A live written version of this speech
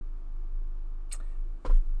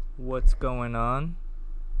What's going on?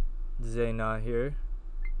 Zaynah here.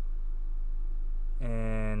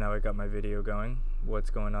 And now I got my video going. What's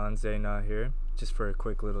going on? Zaynah here. Just for a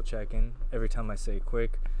quick little check-in. Every time I say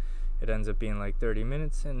quick, it ends up being like 30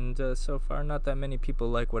 minutes. And so far, not that many people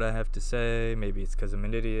like what I have to say. Maybe it's because I'm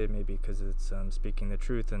an idiot. Maybe because it's speaking the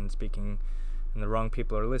truth and speaking and the wrong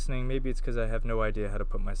people are listening. Maybe it's because I have no idea how to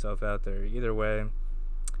put myself out there. Either way,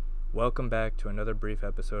 welcome back to another brief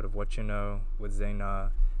episode of What You Know with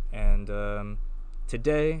Zaynah. And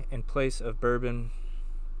today, in place of bourbon,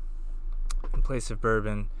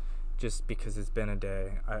 just because it's been a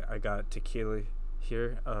day, I got tequila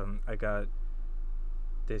here. I got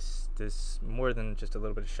this more than just a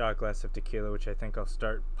little bit of shot glass of tequila, which I think I'll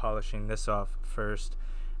start polishing this off first.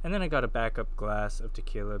 And then I got a backup glass of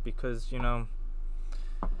tequila because,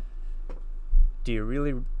 do you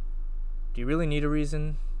really need a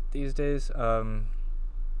reason these days?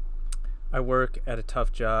 I work at a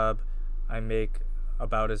tough job. I make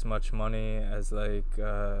about as much money as I've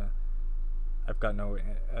got no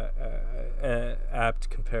apt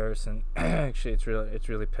comparison. Actually, it's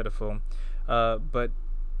really pitiful. But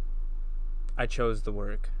I chose the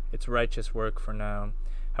work. It's righteous work for now.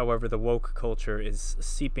 However, the woke culture is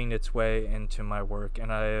seeping its way into my work,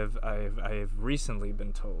 and I have recently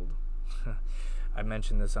been told. I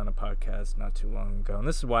mentioned this on a podcast not too long ago, and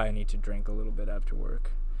this is why I need to drink a little bit after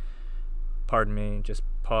work. Pardon me, just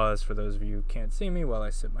pause for those of you who can't see me while I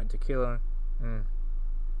sip my tequila. No,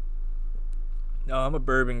 I'm a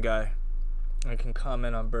bourbon guy. I can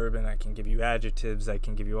comment on bourbon. I can give you adjectives. I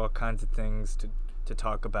can give you all kinds of things to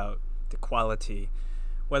talk about the quality.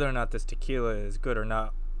 Whether or not this tequila is good or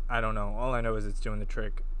not, I don't know. All I know is it's doing the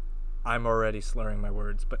trick. I'm already slurring my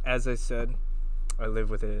words. But as I said, I live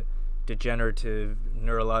with a degenerative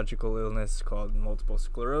neurological illness called multiple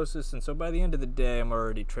sclerosis, and so by the end of the day I'm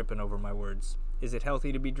already tripping over my words. Is it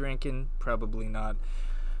healthy to be drinking? Probably not,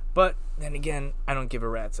 but then again, I don't give a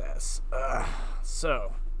rat's ass.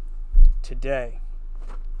 So today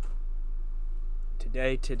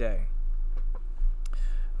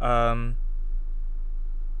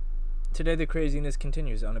the craziness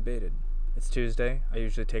continues unabated. It's Tuesday. I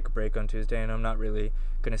usually take a break on Tuesday, and I'm not really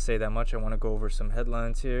going to say that much. I want to go over some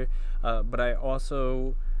headlines here. But I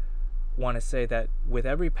also want to say that with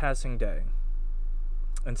every passing day,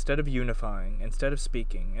 instead of unifying, instead of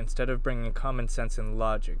speaking, instead of bringing common sense and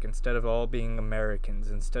logic, instead of all being Americans,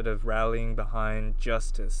 instead of rallying behind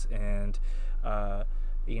justice and,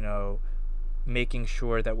 making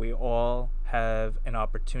sure that we all have an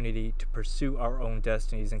opportunity to pursue our own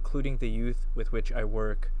destinies, including the youth with which I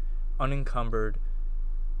work, unencumbered,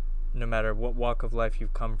 no matter what walk of life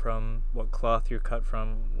you've come from, what cloth you're cut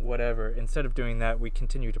from, whatever. Instead of doing that, we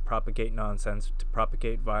continue to propagate nonsense, to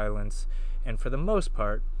propagate violence, and for the most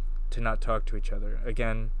part, to not talk to each other.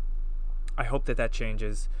 Again, I hope that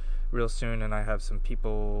changes real soon, and I have some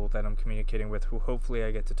people that I'm communicating with who hopefully I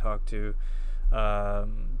get to talk to,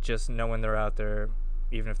 just knowing they're out there,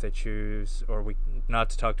 even if they choose not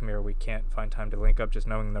to talk to me or we can't find time to link up, just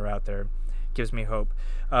knowing they're out there gives me hope.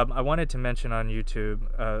 I wanted to mention on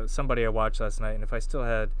YouTube, somebody I watched last night, and if I still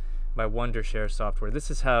had my Wondershare software,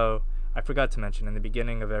 this is how, I forgot to mention in the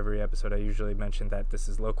beginning of every episode, I usually mention that this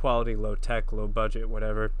is low quality, low tech, low budget,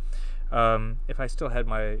 whatever. If I still had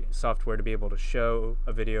my software to be able to show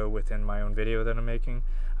a video within my own video that I'm making,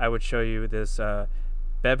 I would show you this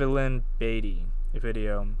Bevelyn Beatty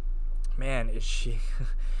video. Man, is she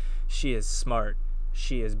she is smart,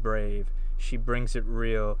 she is brave, she brings it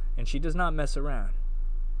real, and she does not mess around.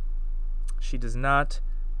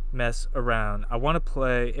 I want to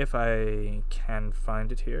play, if I can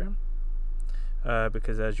find it here,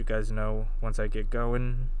 because as you guys know, once I get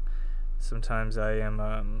going, sometimes I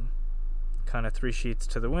am kind of 3 sheets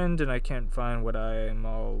to the wind, and I can't find what I am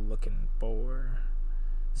all looking for.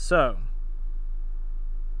 So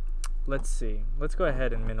let's see. Let's go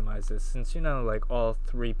ahead and minimize this, since all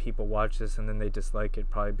 3 people watch this and then they dislike it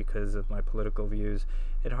probably because of my political views.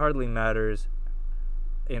 It hardly matters,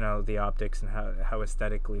 the optics and how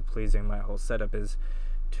aesthetically pleasing my whole setup is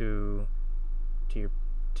to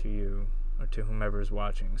you or to whomever is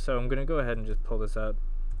watching. So I'm gonna go ahead and just pull this up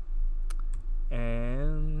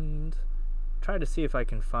and try to see if I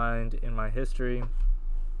can find in my history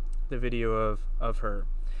the video of her.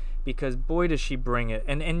 Because boy does she bring it.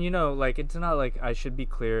 And it's not like, I should be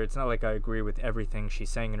clear, it's not like I agree with everything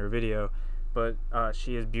she's saying in her video, but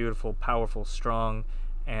she is beautiful, powerful, strong,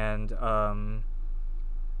 and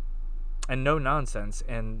no nonsense.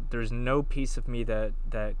 And there's no piece of me that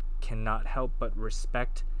cannot help but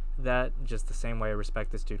respect that, just the same way I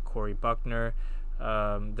respect this dude Cory Buckner.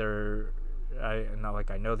 They're not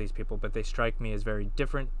like I know these people, but they strike me as very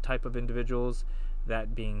different type of individuals.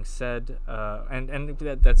 That being said, and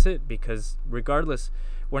that's it, because regardless,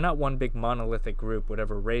 we're not one big monolithic group,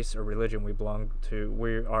 whatever race or religion we belong to.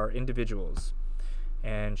 We are individuals,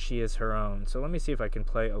 and she is her own. So let me see if I can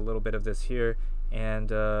play a little bit of this here,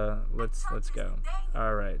 and let's go.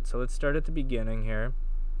 All right, so let's start at the beginning here,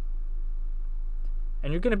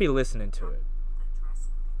 and you're going to be listening to it.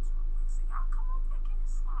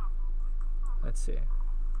 Let's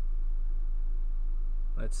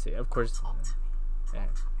see. Of course.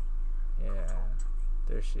 Yeah.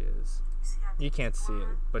 There she is. You can't see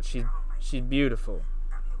it, but she's beautiful.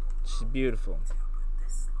 She's beautiful.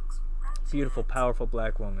 Beautiful, powerful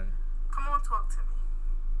black woman. Come on, talk to me.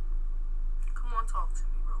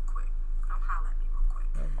 Real quick. Come holler at me real quick.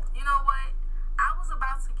 You know what? I was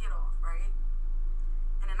about to get off, right?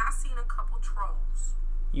 And then I seen a couple trolls.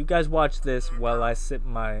 You guys watch this while I sip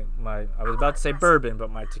my I was about to say bourbon, but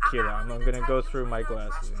my tequila. I'm going to go through my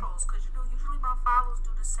glasses. Because usually my followers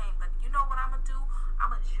do the same. But you know what I'm going to do? I'm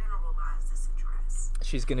going to generalize this address.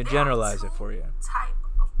 She's going to generalize it for you. Type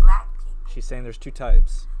of black people. She's saying there's 2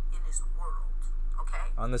 types. In this world,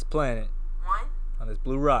 okay? On this planet. One. On this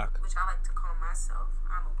blue rock. Which I like to call myself.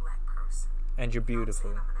 I'm a black person. And you're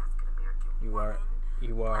beautiful. I'm an African-American woman.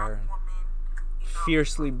 You are woman,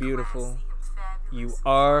 fiercely beautiful. You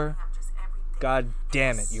are. God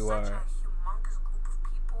damn it, you are.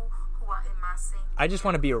 I just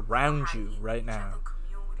want to be around you right now.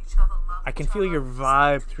 I can feel your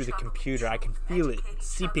vibe through the computer. I can feel it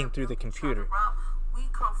seeping through the computer. We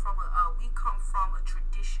come from a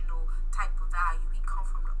traditional type of value. We come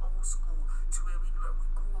from the old school to where we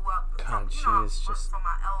grew up. God, she is just,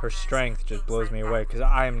 her strength just blows me away, because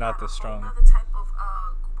I am not this strong. Another type of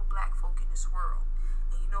group of black folk in this world.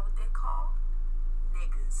 And you know what they're called?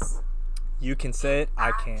 Niggas. You can say it,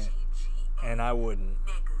 I can't. And I wouldn't.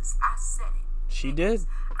 Niggas. I said it. She did.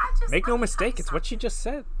 Make no mistake, it's what she just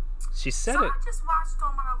said. She said it. I just watched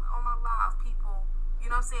on my live, people. You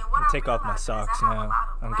know what I'm saying? I'll take off my socks now.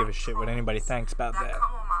 I don't give a shit what anybody thinks about that.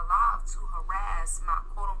 Come on my live to harass my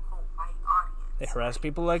quote-unquote white audience. They harass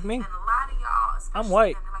people like me. And a lot of y'all, I'm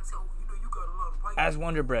white. Them, like, say, oh, you got a lot of white as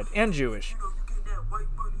Wonder Bread and Jewish. You get that white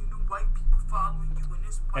money and them white people following you and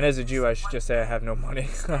this white. And as a Jew, I should just say I have no money.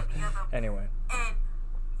 Anyway. And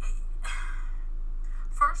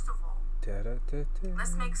first of all,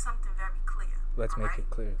 let's make something very clear. Let's make it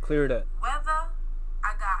clear. Clear it up. Whether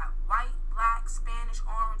I got white, black, Spanish,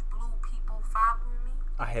 orange, blue people following me.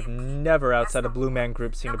 I have never outside a blue man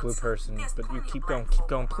group seen a blue person. But you keep going,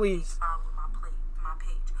 please. My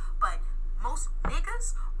page. But most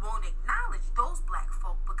niggas won't acknowledge those black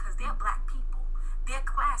folk because they're black people. They're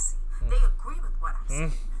classy. They agree with what I'm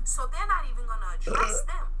saying. So they're not even going to address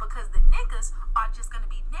them because the niggas are just going to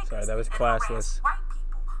be niggas. Sorry, that was classless. And white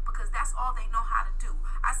people because that's all they know how to do.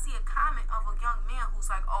 I see a comment of a young man who's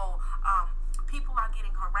like, people are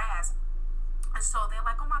getting harassed. And so they're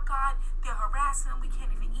like, oh my God, they're harassing them. We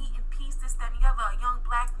can't even eat in peace, this, that, and the other. A young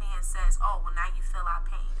black man says, oh, well, now you feel our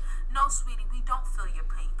pain. No, sweetie, we don't feel your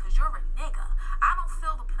pain because you're a nigga. I don't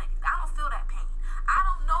feel the pain. I don't feel that pain. I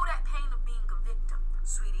don't know that pain of being a victim,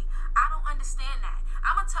 sweetie. I don't understand that.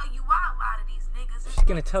 I'm going to tell you why a lot of these niggas. She's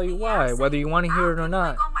going to tell you why, whether you want to hear it or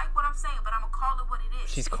not. They don't like what I'm saying, but I'm going to call it what it is.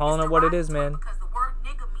 She's calling it what it is, man. Because the word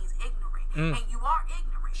nigga means ignorant. And you are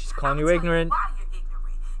ignorant. She's calling you ignorant. Why you're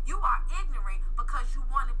ignorant. You are ignorant because you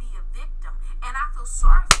want to be a victim. And I feel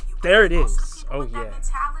sorry for you. There it is. Oh, yeah. That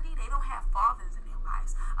mentality, they don't have fathers in their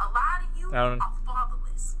lives. A lot of you are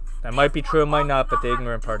fatherless. That might be true, it might not, but the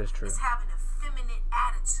ignorant part is true. Is having a feminine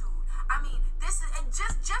attitude. I mean, this is and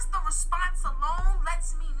just the response alone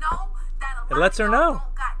lets me know that a lot it lets her of know.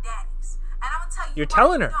 Don't got daddies. And I'm gonna tell you, you're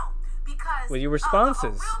telling her because with your responses. A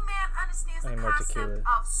real man understands the concept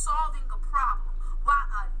of solving a problem, while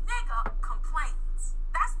a nigga complains.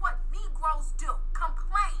 That's what Negroes do.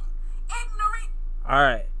 Complain. Ignorant. All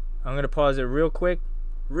right, I'm gonna pause it real quick,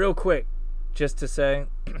 just to say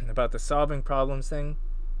about the solving problems thing.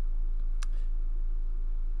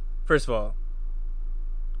 First of all,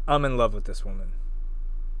 I'm in love with this woman.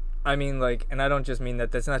 I mean, like, and I don't just mean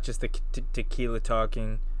that. That's not just the tequila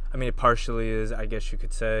talking. I mean, it partially is, I guess you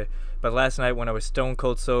could say. But last night when I was stone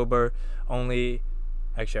cold sober, actually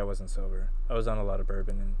I wasn't sober. I was on a lot of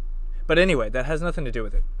bourbon. But anyway, that has nothing to do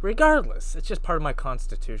with it. Regardless, it's just part of my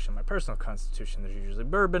constitution, my personal constitution. There's usually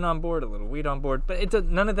bourbon on board, a little weed on board, but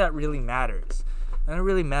none of that really matters. None of it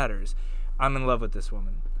really matters. I'm in love with this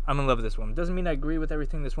woman. Doesn't mean I agree with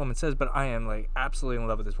everything this woman says, but I am, like, absolutely in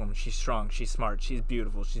love with this woman. She's strong, she's smart, she's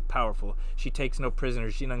beautiful, she's powerful. She takes no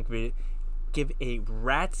prisoners. She doesn't give a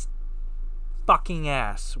rat's fucking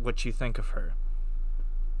ass what you think of her.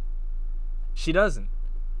 She doesn't.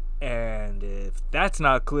 And if that's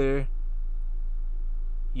not clear,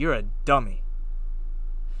 you're a dummy.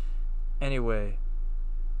 Anyway,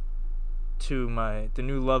 to the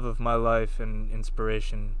new love of my life and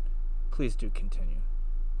inspiration, please do continue.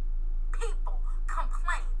 People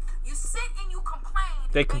complain. You sit and you complain.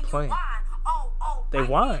 They complain. And you whine. Oh, they I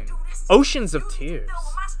whine. do this. Oceans of You tears. feel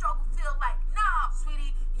what my struggle feel like. Nah,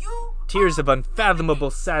 sweetie. You Tears of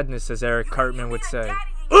unfathomable sadness, as Eric Cartman would say.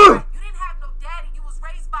 You didn't have no daddy. You was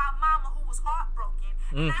raised by a mama who was heartbroken.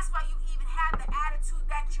 And that's why you even have the attitude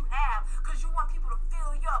that you have. Because you want people to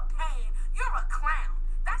feel your pain. You're a clown.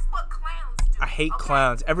 That's what clowns do. I hate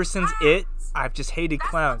clowns. Ever since I've just hated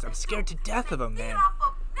clowns. I'm scared to death of them, man.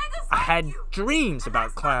 I had dreams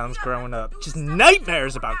about clowns growing up. Just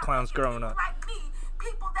nightmares about clowns growing up. Like me,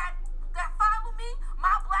 people that follow me,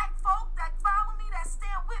 my black folk that follow me, that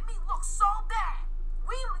stand with me, look so bad.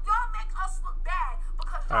 Y'all make us look bad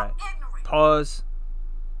because y'all ignorant. Pause.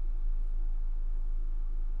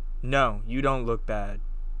 No, you don't look bad.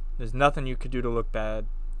 There's nothing you could do to look bad,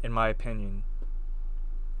 in my opinion.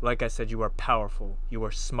 Like I said, you are powerful. You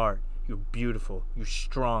are smart. You're beautiful. You're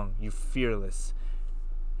strong. You're fearless.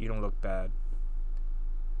 You don't look bad.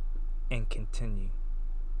 And continue.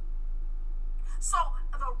 So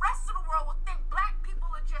the rest of the world will think black people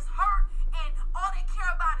are just hurt and all they care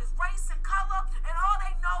about is race and color and all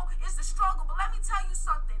they know is the struggle. But let me tell you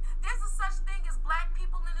something. There's a such thing as black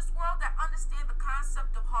people in this world that understand the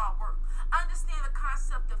concept of hard work, understand the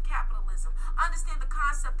concept of capitalism, understand the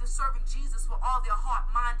concept of serving Jesus with all their heart,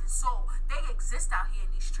 mind, and soul. They exist out here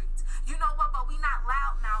in these streets. You know what? But we not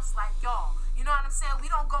loudmouths like y'all. You know what I'm saying? We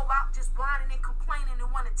don't go out just whining and complaining and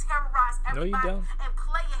want to terrorize everybody and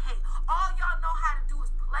play your hate. All y'all know how to do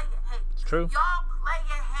is play your hate. It's true. Y'all play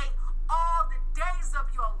your hate all the days of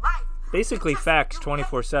your life. Basically, facts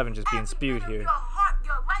 24/7 just being spewed here. Your heart,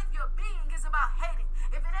 your life, your being is about hating.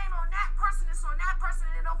 If it ain't on that person, it's on that person.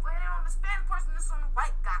 If it ain't on the Spanish person, it's on the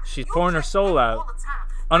white guy. She's pouring her soul out.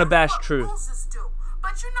 Unabashed truth. Losers do.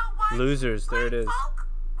 But you know what? Losers, there it is. Folk,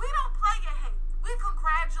 we don't play your hate. We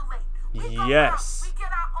congratulate. We go Yes. out. We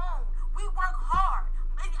get our own. We work hard.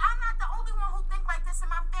 I'm not the only one who think like this in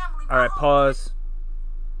my family. All right, pause.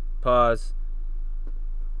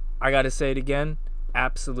 I gotta say it again.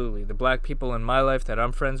 Absolutely. The black people in my life that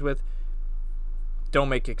I'm friends with don't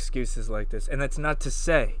make excuses like this. And that's not to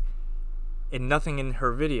say, and nothing in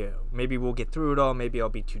her video, maybe we'll get through it all, maybe I'll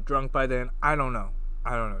be too drunk by then, I don't know.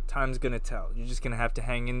 Time's gonna tell. You're just gonna have to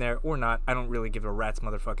hang in there or not. I don't really give a rat's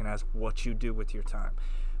motherfucking ass what you do with your time.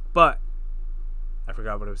 But I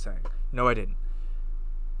forgot what I was saying. No, I didn't.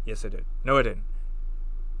 Yes, I did. No, I didn't.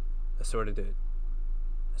 I sort of did.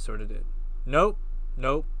 Nope.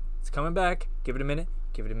 It's coming back. Give it a minute.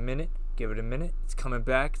 It's coming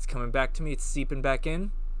back. It's coming back to me. It's seeping back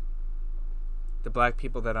in. The black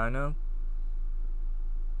people that I know,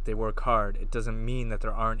 they work hard. It doesn't mean that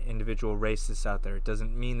there aren't individual racists out there. It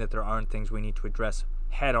doesn't mean that there aren't things we need to address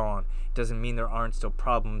head on. It doesn't mean there aren't still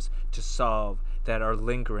problems to solve that are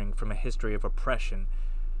lingering from a history of oppression.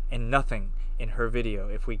 And nothing in her video,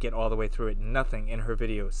 if we get all the way through it, nothing in her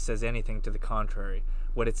video says anything to the contrary.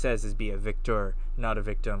 What it says is be a victor, not a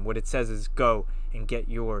victim. What it says is go and get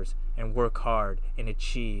yours and work hard and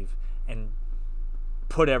achieve and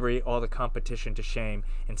put all the competition to shame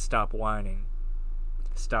and stop whining.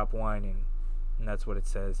 And that's what it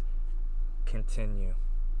says. Continue.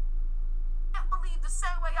 Believe the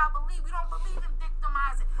same way I believe. We don't believe in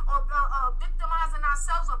victimizing or victimizing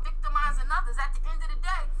ourselves or victimizing others. At the end of the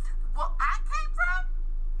day, what I came from,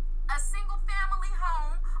 a single family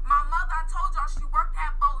home. My mother, I told y'all, she worked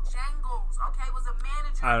at Bojangles. Okay, was a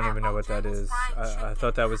manager. I don't even know what that is. I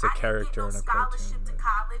thought that was a character in a cartoon. I didn't get no scholarship to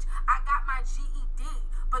college. I got my GED,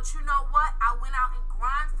 but you know what? I went out and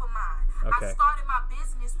grind for mine. Okay. I started my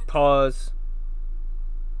business with. Pause.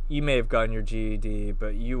 You may have gotten your GED,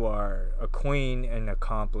 but you are a queen and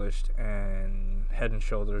accomplished and head and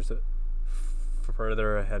shoulders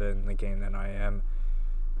further ahead in the game than I am.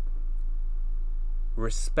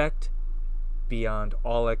 Respect beyond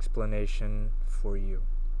all explanation for you.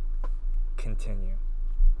 Continue.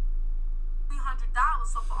 $300.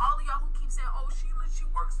 So for all of y'all who keep saying, "Oh, she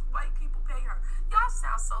works for white people, pay her," y'all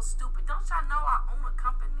sound so stupid. Don't y'all know I own a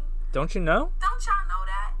company? Don't you know? Don't y'all know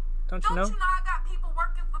that? Don't you know I got people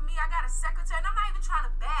working for me? I got a secretary, and I'm not even trying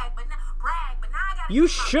to brag, but now I got. You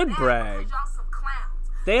should brag. Y'all some clowns.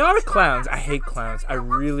 They are clowns. I hate clowns. I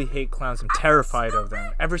really hate clowns. I'm terrified of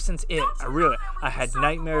them. Ever since I had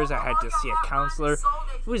nightmares. I had to see a counselor.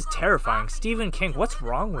 It was terrifying. Stephen King, what's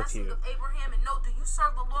wrong with you? Abraham, and no, do you you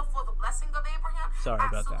serve the Lord for the blessing of Abraham, Sorry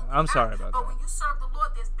about that. absolutely I'm not. sorry about But that. when you serve the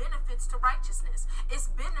Lord, there's benefits to righteousness. It's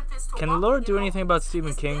benefits to Can the walking Lord in do anything about holiness.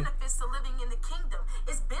 Stephen It's King? benefits to living in the kingdom.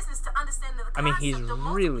 It's business to understanding the I mean, he's concept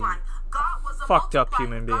of really multiplying. God was a fucked up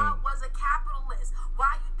multiplier. human God being. was a capitalist.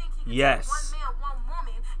 Why you think he could Yes. take one man, one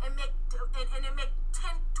woman, and make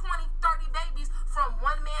 10, 20, 30 babies from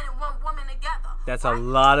one man and one woman together? That's Why a you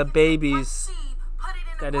lot think of he babies. took one seed, put it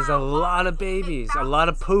in the That is a ground, lot water of it, and make babies. A lot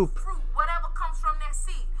of thousands poop. fruit, whatever comes from that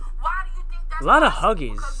seed. Why do you think that's A lot of possible?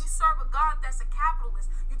 huggies. Because we serve a God that's a capitalist.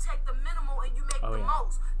 You take the minimal and you make the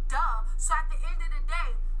most. Duh. So at the end of the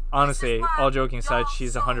day, honestly, all joking aside,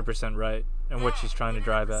 she's so 100% right in what she's trying to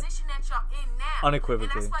drive at.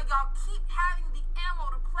 Unequivocally. And that's why y'all keep having the ammo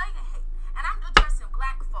to play the hate. And I'm addressing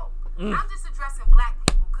black folk. I'm just addressing black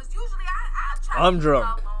people. Because usually I try to leave y'all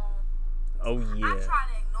alone. Oh, yeah. I try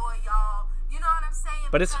to ignore y'all. You know what I'm saying?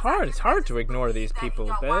 But it's hard. It's hard to ignore these people,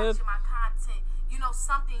 babe. Watching my content, you know,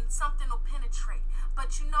 something will penetrate.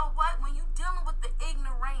 But you know what? When you dealing with the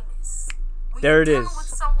ignoramus, there it is. With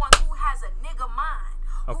someone who has a nigga mind.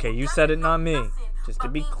 Okay, you said it, not me. Just to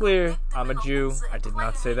be clear, I'm a Jew. I did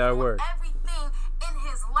not say that word. Everything in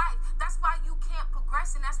his life. That's why you can't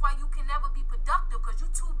progress, and that's why you can never be productive, because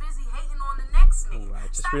you're too busy hating on the next man. Ooh, I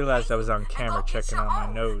just realized I was on camera checking out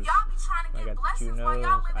my nose. Y'all be trying to get blessings while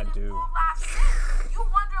y'all living in full life sin. You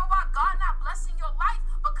wondering why God not blessing your life,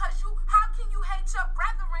 because how can you hate your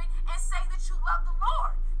brethren and say that you love the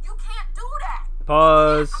Lord? You can't do that.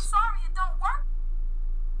 Pause. I'm sorry, it don't work.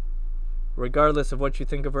 Regardless of what you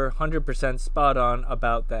think of her, 100% spot on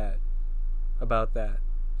about that.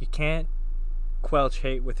 You can't quelch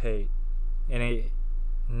hate with hate. And it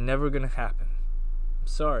never gonna happen. I'm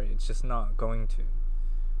sorry, it's just not going to.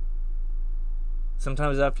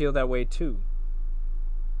 Sometimes I feel that way too.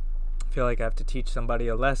 I feel like I have to teach somebody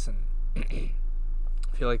a lesson. I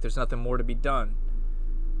feel like there's nothing more to be done.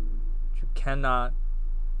 But you cannot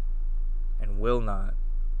and will not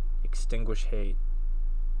extinguish hate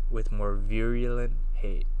with more virulent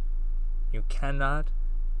hate. You cannot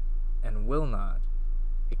and will not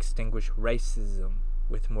extinguish racism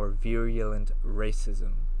with more virulent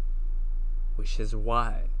racism, which is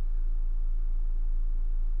why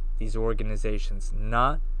these organizations,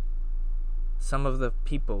 not some of the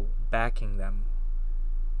people backing them,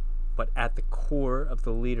 but at the core of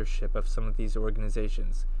the leadership of some of these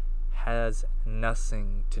organizations, has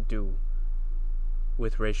nothing to do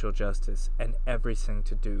with racial justice and everything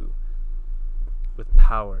to do with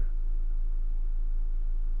power,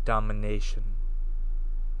 domination,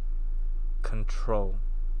 control,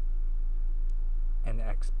 and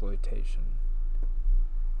exploitation.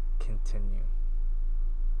 Continue.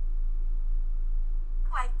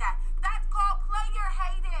 Like that. That's called player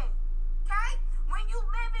hating. Okay? When you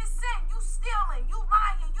live in sin, you stealing, you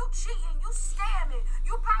lying, you cheating, you scamming.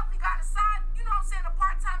 You probably got a side, you know what I'm saying, a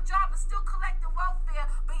part-time job but still collecting welfare.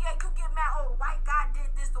 But yeah, you get mad, oh, the white guy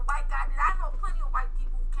did this, the white guy did. I know plenty of white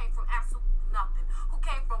people who came from absolutely nothing, who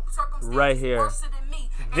came from circumstances right here. worse than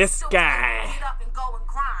me. This guy. Get up and go and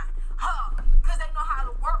grind. Because they know how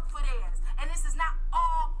to work for theirs. And this is not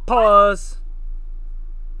all. Pause.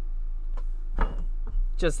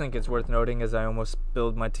 Just think it's worth noting as I almost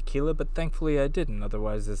spilled my tequila, but thankfully I didn't,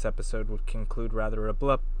 otherwise this episode would conclude rather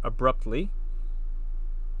abruptly.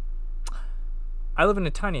 I live in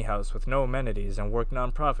a tiny house with no amenities and work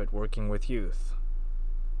nonprofit working with youth.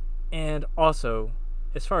 And also,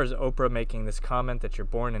 as far as Oprah making this comment that you're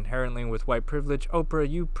born inherently with white privilege, Oprah,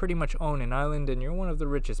 you pretty much own an island and you're one of the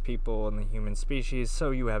richest people in the human species,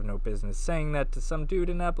 so you have no business saying that to some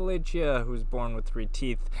dude in Appalachia who's born with 3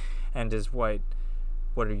 teeth and is white.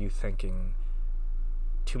 What are you thinking?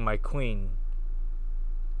 To my queen,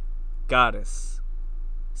 goddess,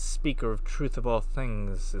 speaker of truth of all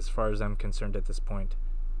things, as far as I'm concerned at this point,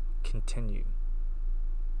 continue.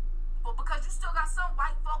 But because you still got some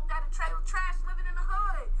white folk that are trailer trash living in the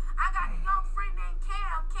hood. I got a young friend named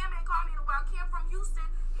Cam. Cam ain't called me in a while. Cam from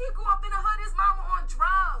Houston. He grew up in the hood. His mama on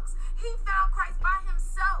drugs. He found Christ by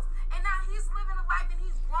himself. And now he's living a life and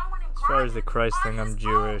he's growing and growing. As far as the Christ thing, I'm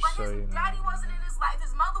Jewish, so you know. Daddy wasn't in his life.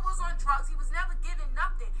 His mother was on drugs. He was never given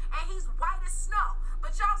nothing. And he's white as snow.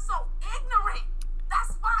 But y'all so ignorant.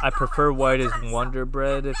 That's why I prefer white as Wonder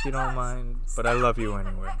Bread, if you don't mind. But I love you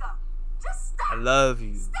anyway. Just stop. I love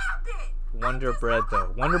you. Stop it. Wonder Bread,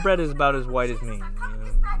 though. Wonder Bread is about as white as me. It's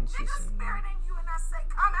that nigga spirit in you, and I say,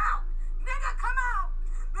 come out. Nigga, come out.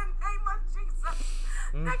 In the name of Jesus.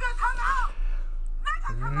 Nigga, come out.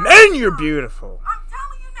 Nigga, come out. Man, you're beautiful. I'm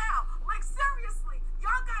telling you now. Like, seriously.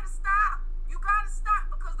 Y'all gotta stop. You gotta stop,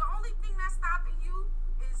 because the only thing that's stopping you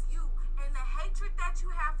is you. And the hatred that you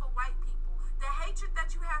have for white people. The hatred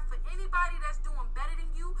that you have for anybody that's doing better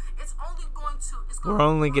school. We're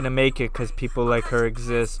only gonna make it because people like her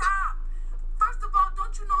exist. Stop. First of all,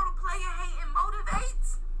 don't you know the player hating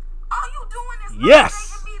motivates? All you doing is Yes.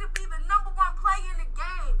 motivating me to be the number one player in the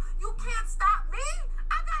game. You can't stop me.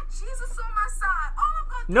 I got Jesus on my side. All I'm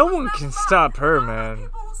gonna do No is one level can up. stop her, All the man.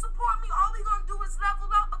 people who support me, all we gonna do is level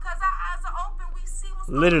up because our eyes are open. We see what's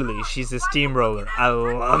going Literally, on. she's a Why you steamroller. looking I at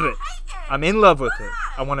me love it. hating? I'm in love with it.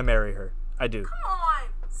 Why? I want to marry her. I do. Come on,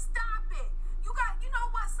 stop it. You know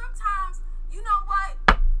what? Sometimes, you know what?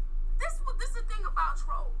 This is the thing about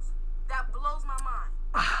trolls that blows my mind.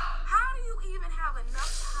 How do you even have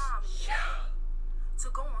enough time in your day to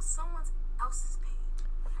go on someone else's page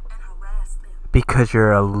and harass them? Because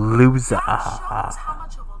you're a loser. That shows how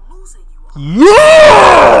much of a loser you are. Yeah!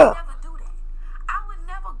 I would never do that. I would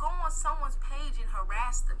never go on someone's page and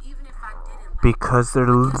harass them, even if I didn't like Because they're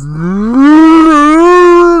them. Guess what?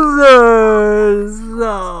 losers.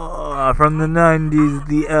 Oh, from the 90s,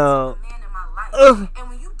 the L. Man in my life. Ugh. And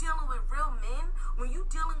when you dealing with real men, when you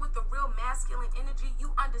dealing with the real masculine energy,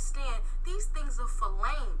 you understand these things are for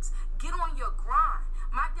lames. Get on your grind.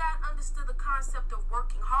 My dad understood the concept of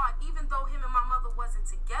working hard. Even though him and my mother wasn't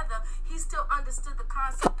together, he still understood the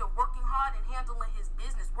concept of working hard and handling his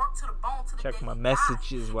business. Work to the bone to the Check day my he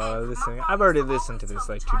messages died. while I And my listen. father I've already used to listened to always this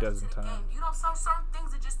tell me, like charge 2 it dozen to the times. game. You know, certain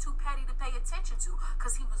things are just too petty to pay attention to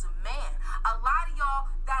because he was a man. A lot of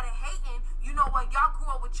y'all that are hating, you know what, y'all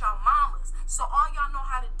grew up with y'all mamas. So all y'all know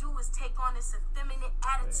how to do is take on this effeminate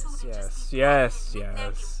attitude and just be Yes. petty and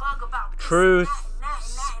knick-knack and bug about this Truth and that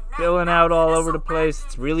and that and that spilling and that. out all And over so the place. rather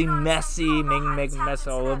It's than, really you know what I'm saying, messy. you don't know how to Making tap mess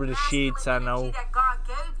into all that over the masculine sheets. I energy know. that God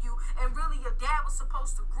gave you and really your dad was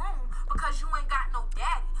supposed to groom because you ain't got no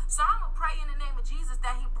daddy. So I'm gonna pray in the name of Jesus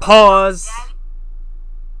that he brings Pause. daddy.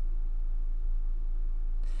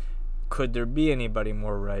 Could there be anybody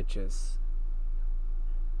more righteous?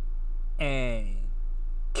 And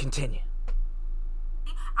continue.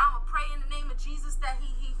 I'm gonna pray in the name of Jesus that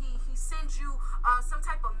he sends you some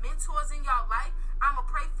type of mentors in your life. I'm gonna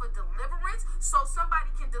pray for deliverance so somebody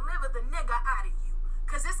can deliver the nigga out of you,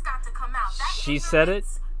 cause it's got to come out. That She said it.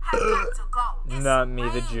 has got to go. It's Not me, the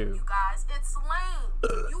lame, Jew. You guys, it's lame.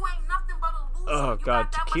 You ain't nothing but a loser. Oh, You God,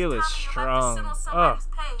 got that much tequila is time in your life to sit strong. on Oh, somebody's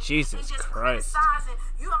page Jesus and just Christ. criticize and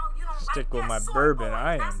you don't Stick like with that. my Soy bourbon. boys.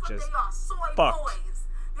 I am That's what just they are. Soy fucked. boys.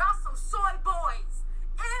 Y'all some soy boys.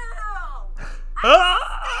 Ew.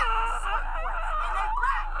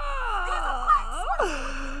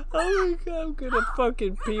 Oh my God, I'm gonna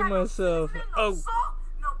fucking pee myself. Oh,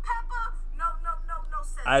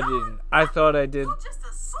 I didn't. I thought I did,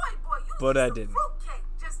 but I didn't.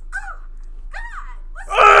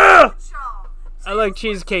 I like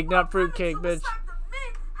cheesecake, not fruitcake, bitch.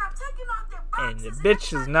 And the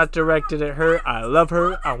bitch is not directed at her. I love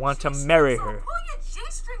her. I want to marry her.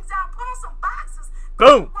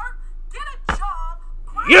 Boom.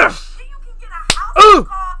 Yes. Ooh.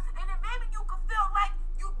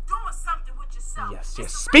 Yes,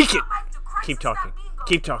 yes. Speak it. Keep talking.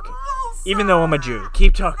 Keep talking. Even though I'm a Jew,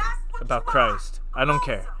 keep talking about Christ. I don't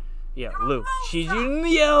care. Yeah, Luke. She's using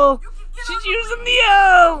the L. She's using the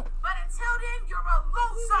L. But until then, you're a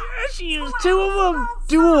loser. Yeah, she used 2 of them.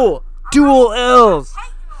 Dual L's.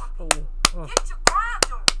 Oh, oh. Get your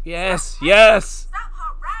grind on. Yes, yes. Stop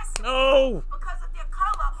harassing No. because of their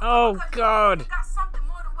color. Oh, because God. You got something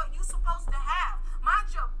more than what you're supposed to have. Mind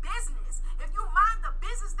your business. If you mind the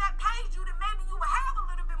business that pays you, then maybe you would have a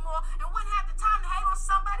little bit more and wouldn't have the time to hate on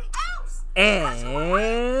somebody else.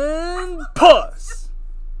 And pause.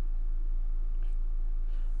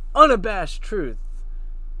 Unabashed truth.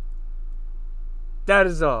 That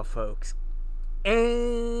is all, folks.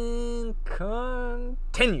 And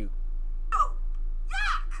continue. Oh,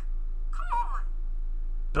 yuck! Come on.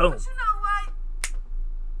 Boom. But you know what?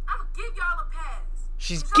 I'm gonna give y'all a pass.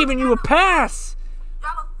 She's Y'all giving you a got no pass.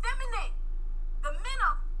 Y'all effeminate. The men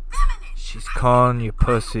are feminine. She's calling you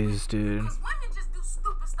pussies, dude. Because women just do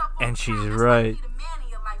stupid stuff all And the she's time. That's why right. You need a man in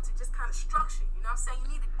your life to just kind of structure. You know what I'm saying? You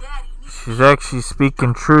need a daddy. You need She's actually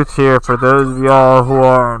speaking truth here for those of y'all who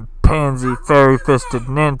are pansy, fairy-fisted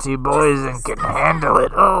Nancy boys and can handle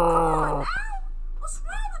it. Oh. What's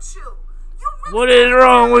wrong with you? You really What is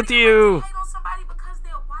wrong with you? hate on somebody because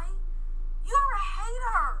they're white? You're a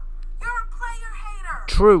hater. You're a player hater.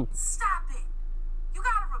 True. Stop it. You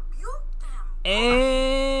gotta rebuke them.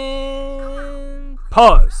 And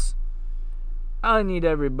pause. I need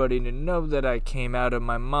everybody to know that I came out of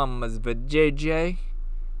my mama's vajayjay,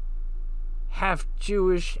 half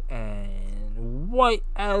Jewish and white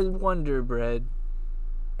as Wonder Bread,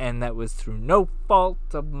 and that was through no fault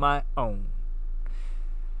of my own.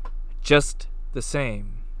 Just the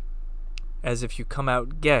same as if you come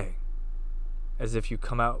out gay, as if you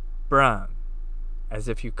come out brown, as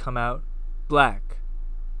if you come out black.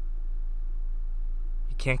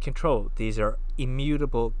 You can't control. These are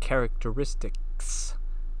immutable characteristics.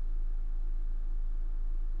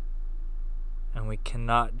 And we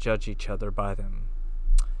cannot judge each other by them.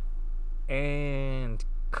 And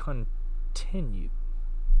continue.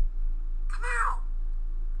 Come out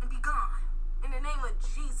and be gone. In the name of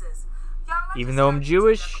Jesus. Even though I'm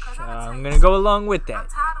Jewish, I'm going to go along with that. I'm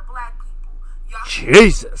tired of black people.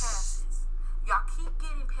 Jesus. Y'all keep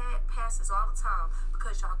getting passes all the time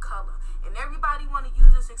because y'all color. And everybody want to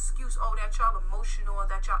use this excuse, that y'all emotional or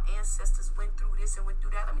that y'all ancestors went through this and went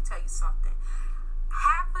through that. Let me tell you something.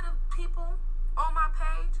 Half of the people on my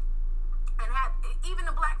page, and even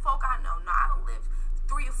the black folk I know, I don't live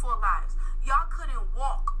 3 or 4 lives. Y'all couldn't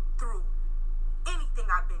walk through anything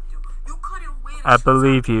I've been through. You couldn't wear the I shoes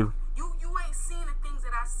believe you. You ain't seen the things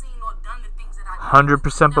that I seen or done the things that I did.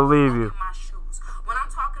 100% believe you. In my shoes. When I'm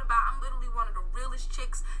talking about, I'm literally one of the realest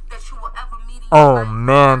chicks that you will ever meet in Oh your life.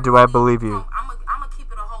 man, do I believe you. I'm gonna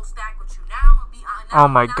keep it a whole stack with you. Now I'm gonna be honest. Oh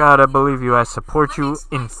my God, I believe you. I support you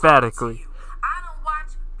emphatically. I don't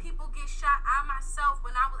watch people get shot. I myself,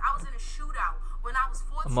 when I was in a shootout when I was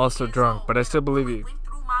 14 I'm also years drunk, old, but I still believe you. Went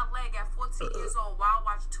through my leg at 14 years old while I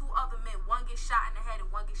watched 2 other men, one get shot in the head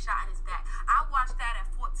and one get shot in his back. I watched that at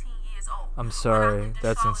 14 years old. I'm sorry,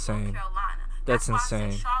 that's insane. That's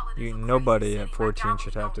insane. Nobody at 14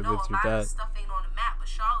 should have to live through that. Stuff ain't on the map, but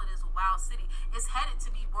Charlotte is a wild city. It's headed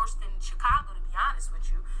to be worse than Chicago, to be honest with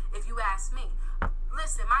you, if you ask me.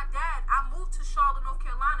 Listen, I moved to Charlotte, North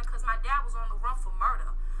Carolina because my dad was on the run for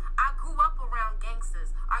murder. I grew up around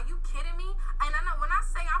gangsters. Are you kidding me? And I know when I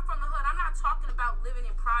say I'm from the hood, I'm not talking about living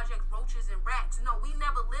in projects, roaches, and rats. No, we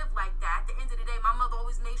never lived like that. At the end of the day, my mother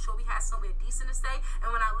always made sure we had somewhere decent to stay.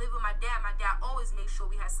 And when I lived with my dad always made sure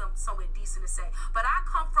we had somewhere decent to stay. But I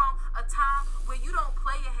come from a time where you don't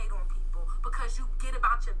play your hate on people because you get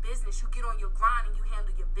about your business. You get on your grind and you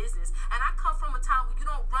handle your business. And I come from a time where you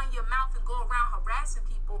don't run your mouth and go around harassing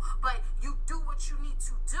people, but you do what you need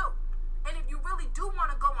to do. And if you really do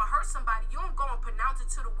want to go and hurt somebody, you don't go and pronounce it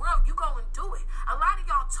to the world. You go and do it. A lot of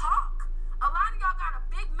y'all talk. A lot of y'all got a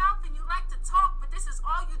big mouth and you like to talk, but this is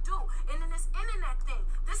all you do. And in this internet thing,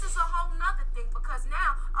 this is a whole nother thing because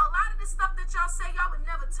now a lot of the stuff that y'all say, y'all would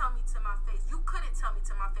never tell me to my face. You couldn't tell me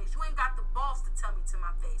to my face. You ain't got the balls to tell me to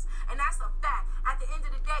my face. And that's a fact. At the end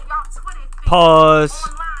of the day, y'all Twitter Pause.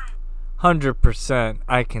 Online. 100%.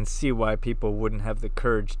 I can see why people wouldn't have the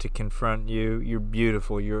courage to confront you. You're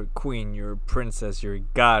beautiful. You're a queen. You're a princess. You're a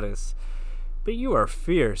goddess. But you are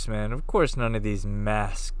fierce, man. Of course, none of these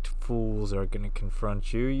masked fools are going to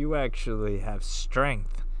confront you. You actually have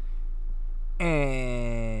strength.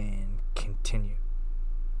 And continue.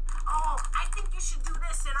 Oh, I think you should do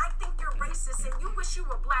this, and I think you're racist, and you wish you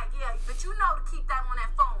were black. Yeah, but you know to keep that on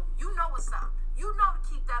that phone. You know what's up. You know to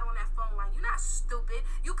keep that on that phone line. You're not stupid.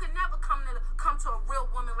 You could never come to a real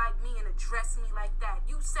woman like me and address me like that.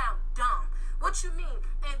 You sound dumb. What you mean?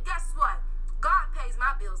 And guess what? God pays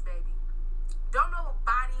my bills, baby. Don't know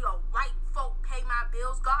nobody or white folk pay my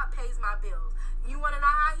bills. God pays my bills. You want to know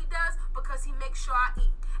how he does? Because he makes sure I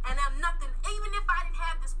eat. And I'm nothing, even if I didn't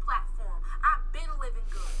have this platform, I've been living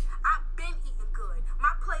good. I've been eating good.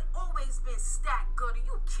 My plate always been stacked good. Are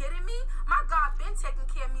you kidding me? My God been taking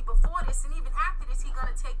care of me before this, and even after this, he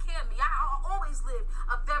gonna take care of me. I always lived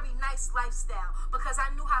a very nice lifestyle because I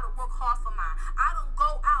knew how to work hard for mine. I don't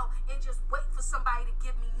go out and just wait for somebody to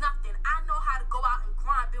give me nothing. I know how to go out and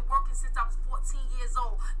grind. Been working since I was 14 years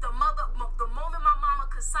old. The moment my mama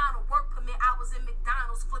could sign a work permit, I was in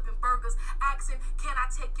McDonald's flipping burgers, asking, can I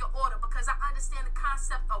take your order? Because I understand the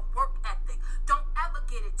concept of work ethic. Don't ever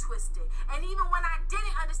get it twisted. And even when I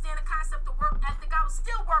didn't understand the concept of work ethic, I was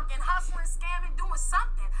still working, hustling, scamming, doing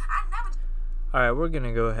something. I never... Alright, we're going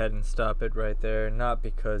to go ahead and stop it right there. Not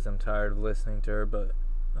because I'm tired of listening to her, but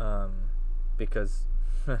because,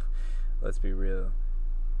 let's be real,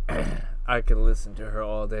 I could listen to her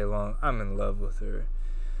all day long. I'm in love with her.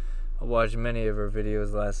 I watched many of her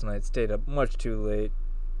videos last night, stayed up much too late.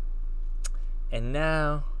 And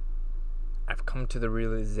now, I've come to the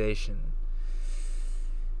realization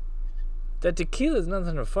that tequila is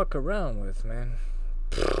nothing to fuck around with, man.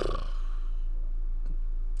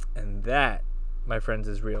 And that, my friends,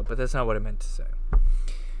 is real. But that's not what I meant to say.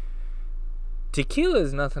 Tequila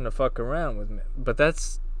is nothing to fuck around with, man. But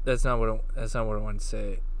that's not what I want to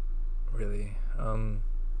say, really.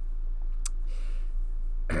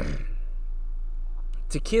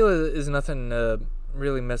 Tequila is nothing to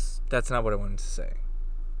really miss. That's not what I wanted to say.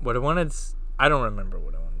 I don't remember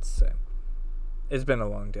what I wanted to say. It's been a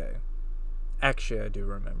long day. Actually, I do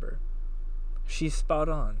remember. She's spot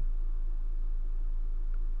on.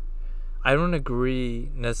 I don't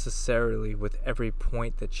agree necessarily with every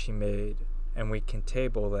point that she made, and we can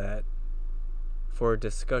table that for a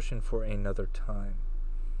discussion for another time.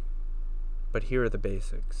 But here are the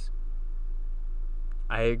basics.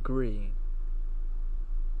 I agree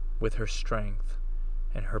with her strength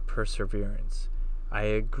and her perseverance. I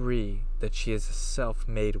agree that she is a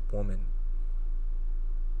self-made woman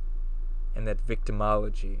and that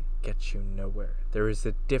victimology gets you nowhere. There is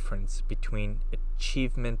a difference between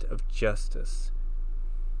achievement of justice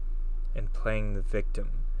and playing the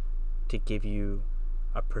victim to give you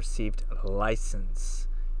a perceived license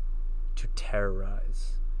to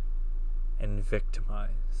terrorize and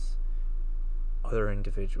victimize other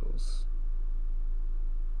individuals.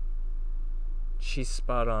 She's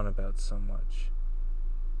spot on about so much.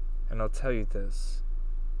 And I'll tell you this.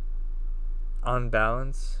 On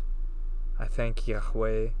balance, I thank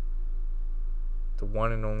Yahweh, the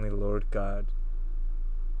one and only Lord God,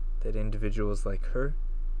 that individuals like her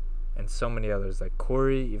and so many others like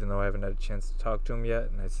Corey, even though I haven't had a chance to talk to him yet,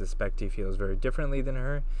 and I suspect he feels very differently than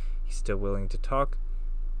her, he's still willing to talk.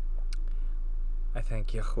 I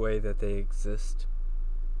thank Yahweh that they exist.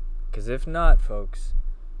 Because if not, folks,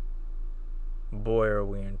 boy are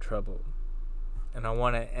we in trouble. And I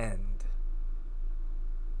want to end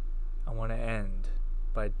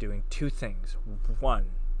by doing two things. One,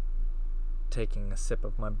 taking a sip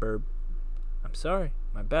of my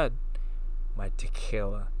my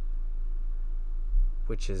tequila,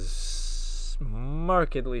 which is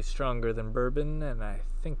markedly stronger than bourbon, and I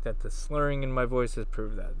think that the slurring in my voice has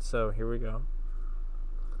proved that. So here we go.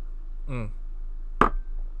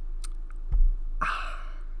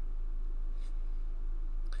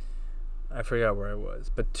 I forgot where I was.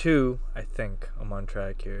 But two, I think I'm on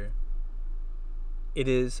track here. It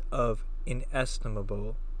is of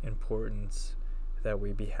inestimable importance that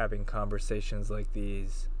we be having conversations like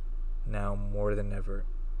these now more than ever.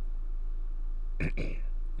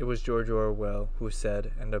 It was George Orwell who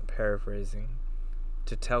said, and I'm paraphrasing,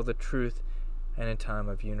 "To tell the truth in a time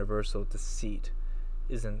of universal deceit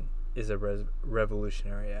is a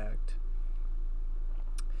revolutionary act."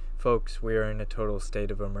 Folks, we are in a total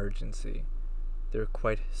state of emergency. There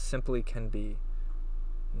quite simply can be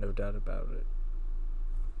no doubt about it.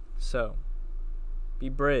 So, be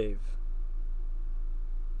brave,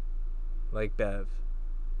 like Bev,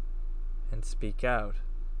 and speak out,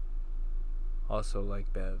 also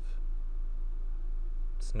like Bev.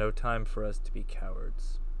 It's no time for us to be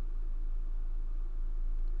cowards.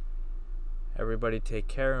 Everybody take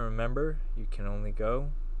care, and remember, you can only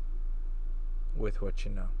go with what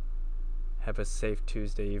you know. Have a safe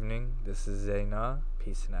Tuesday evening. This is Zaina.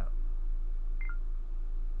 Peace and out.